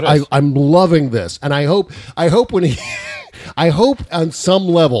 I'm loving this, and I hope when he I hope on some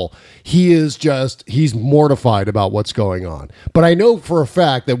level he's mortified about what's going on. But I know for a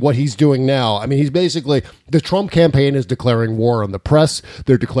fact that what he's doing now, I mean, he's basically, the Trump campaign is declaring war on the press,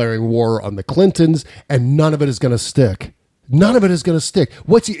 they're declaring war on the Clintons, and none of it is going to stick. None of it is going to stick.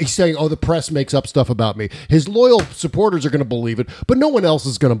 He's saying, oh, the press makes up stuff about me. His loyal supporters are going to believe it, but no one else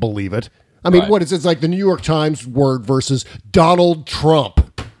is going to believe it. I mean, right. What is it? It's like the New York Times word versus Donald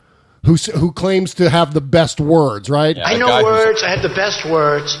Trump, who claims to have the best words, right? Yeah, I know words. I have the best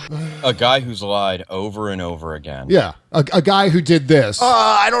words. A guy who's lied over and over again. Yeah, a guy who did this.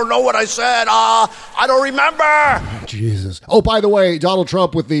 I don't know what I said. I don't remember. Jesus. Oh, by the way, Donald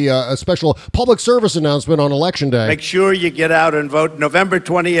Trump with the special public service announcement on Election Day. Make sure you get out and vote November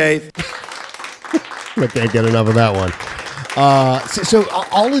 28th. I can't get enough of that one. So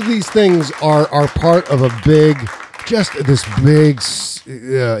all of these things are part of this big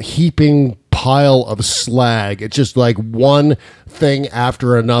heaping pile of slag. It's just like one thing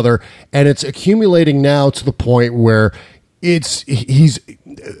after another, and it's accumulating now to the point where he's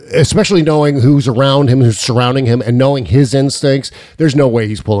especially knowing who's around him, who's surrounding him, and knowing his instincts. There's no way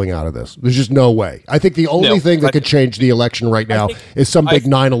he's pulling out of this. There's just no way. I think the only thing that could change the election right now is some big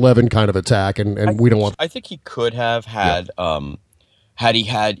 9/11 kind of attack, and we don't want. I think he could have had. Had he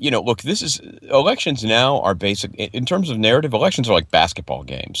had, look, elections now are basic in terms of narrative. Elections are like basketball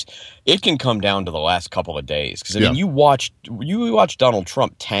games. It can come down to the last couple of days. Because, mean, you watch Donald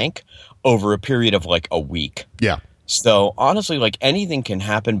Trump tank over a period of like a week. Yeah. So honestly, like anything can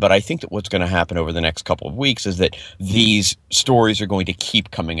happen. But I think that what's going to happen over the next couple of weeks is that these stories are going to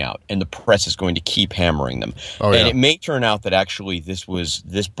keep coming out and the press is going to keep hammering them. Oh, and it may turn out that actually this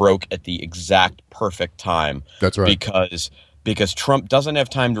broke at the exact perfect time. That's right. Because Trump doesn't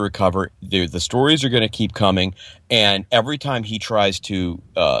have time to recover. The stories are going to keep coming, and every time he tries to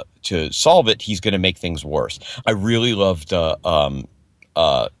solve it, he's going to make things worse. I really loved freaking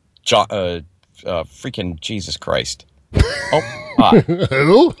Jesus Christ.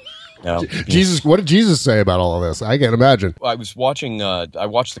 Who? No. Jesus, what did Jesus say about all of this? I can't imagine. I was watching. I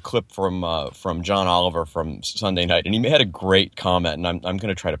watched the clip from John Oliver from Sunday night, and he had a great comment. And I'm going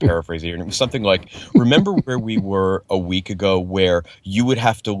to try to paraphrase it here. And it was something like, "Remember where we were a week ago, where you would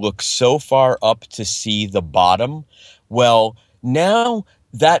have to look so far up to see the bottom? Well, now."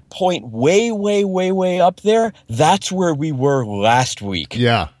 That point way, way, way, way up there, that's where we were last week.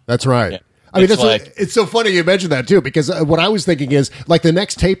 Yeah, that's right. Yeah. I mean, it's so funny you mentioned that, too, because what I was thinking is, like, the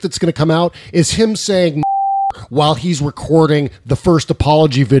next tape that's going to come out is him saying while he's recording the first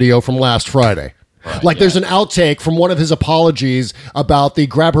apology video from last Friday. Right, there's an outtake from one of his apologies about the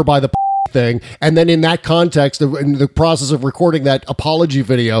grab her by the thing. And then in that context, in the process of recording that apology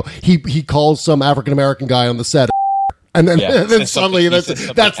video, he calls some African-American guy on the set. And then, then suddenly that's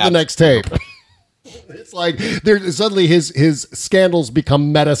the next tape. It's like suddenly his scandals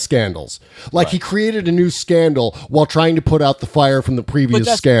become meta scandals. Like he created a new scandal while trying to put out the fire from the previous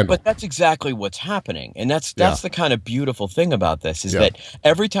scandal. But that's exactly what's happening. And that's the kind of beautiful thing about this is that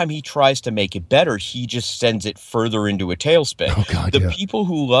every time he tries to make it better, he just sends it further into a tailspin. Oh, God, the people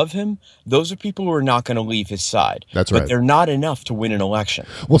who love him, those are people who are not going to leave his side. That's right. But they're not enough to win an election.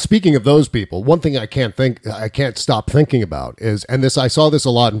 Well, speaking of those people, one thing I can't stop thinking about is, and I saw this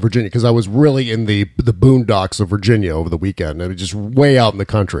a lot in Virginia because I was really in the boondocks of Virginia over the weekend, and just way out in the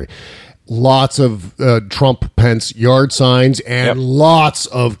country. Lots of Trump-Pence yard signs and lots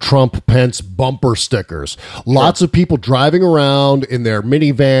of Trump-Pence bumper stickers. Lots of people driving around in their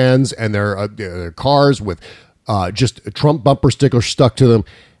minivans and their cars with just Trump bumper stickers stuck to them.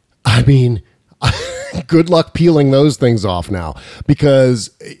 I mean, good luck peeling those things off now,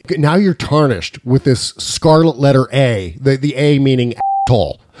 because now you're tarnished with this scarlet letter A, the A meaning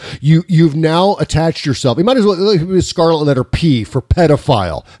asshole. You've now attached yourself. You might as well use scarlet letter P for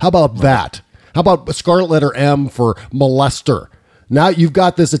pedophile. How about that? How about scarlet letter M for molester? Now you've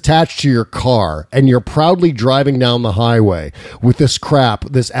got this attached to your car, and you're proudly driving down the highway with this crap,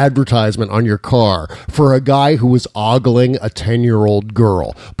 this advertisement on your car for a guy who was ogling a 10-year-old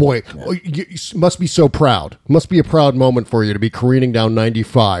girl. Boy, you must be so proud. Must be a proud moment for you to be careening down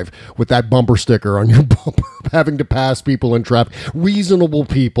 95 with that bumper sticker on your bumper, having to pass people in traffic. Reasonable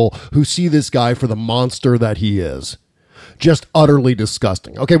people who see this guy for the monster that he is. Just utterly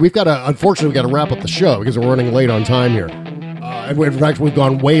disgusting. Okay, unfortunately, we've got to wrap up the show because we're running late on time here. And in fact, we've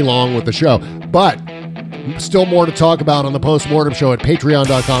gone way long with the show. But still more to talk about on the Postmortem Show at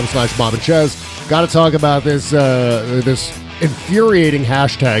patreon.com/Bob and Chez. Got to talk about this infuriating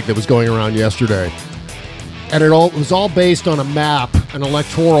hashtag that was going around yesterday. And it was all based on a map, an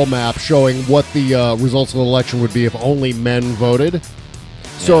electoral map, showing what the results of the election would be if only men voted.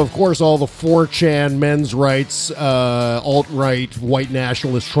 So, of course, all the 4chan, men's rights, alt-right, white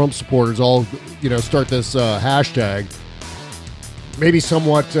nationalist Trump supporters all, start this hashtag. Maybe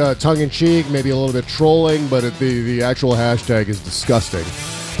somewhat tongue-in-cheek, maybe a little bit trolling, but the actual hashtag is disgusting.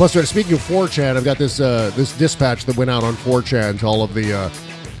 Plus, speaking of 4chan, I've got this dispatch that went out on 4chan to all of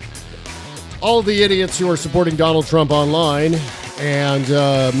the idiots who are supporting Donald Trump online. And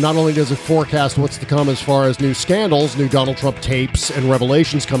not only does it forecast what's to come as far as new scandals, new Donald Trump tapes and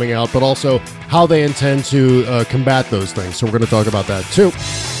revelations coming out, but also how they intend to combat those things. So we're going to talk about that too.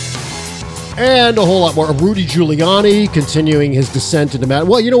 And a whole lot more. Rudy Giuliani continuing his descent into mad.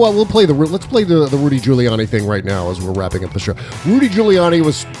 Well, you know what? Let's play the Rudy Giuliani thing right now as we're wrapping up the show. Rudy Giuliani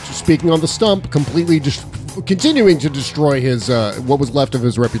was speaking on the stump, completely just continuing to destroy his what was left of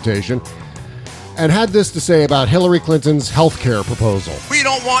his reputation, and had this to say about Hillary Clinton's health care proposal. We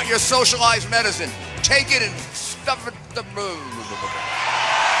don't want your socialized medicine. Take it and stuff it the moon.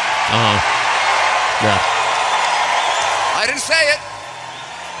 Yeah. I didn't say it.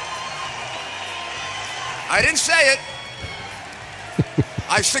 I didn't say it.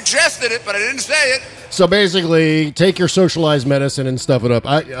 I suggested it, but I didn't say it. So basically, take your socialized medicine and stuff it up.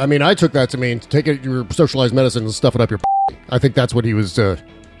 I mean, I took that to mean take your socialized medicine and stuff it up your I think that's what he was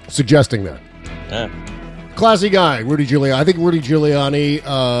suggesting there. Classy guy, Rudy Giuliani. I think Rudy Giuliani,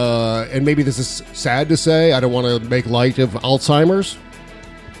 and maybe this is sad to say, I don't want to make light of Alzheimer's,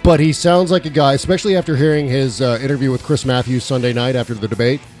 but he sounds like a guy, especially after hearing his interview with Chris Matthews Sunday night after the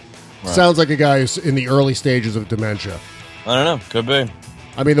debate. Right. Sounds like a guy who's in the early stages of dementia. I don't know. Could be.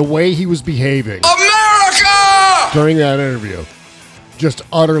 I mean, the way he was behaving America! during that interview, just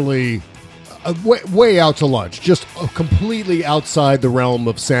utterly way out to lunch, just completely outside the realm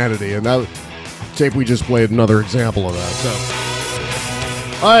of sanity. And that tape we just played another example of that.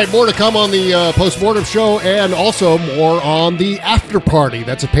 So, all right, more to come on the Postmortem Show, and also more on the After Party.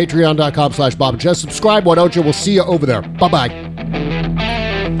 That's at patreon.com/Bob and Chez. Subscribe, why don't you? We'll see you over there. Bye-bye.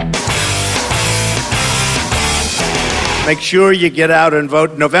 Make sure you get out and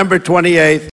vote November 28th.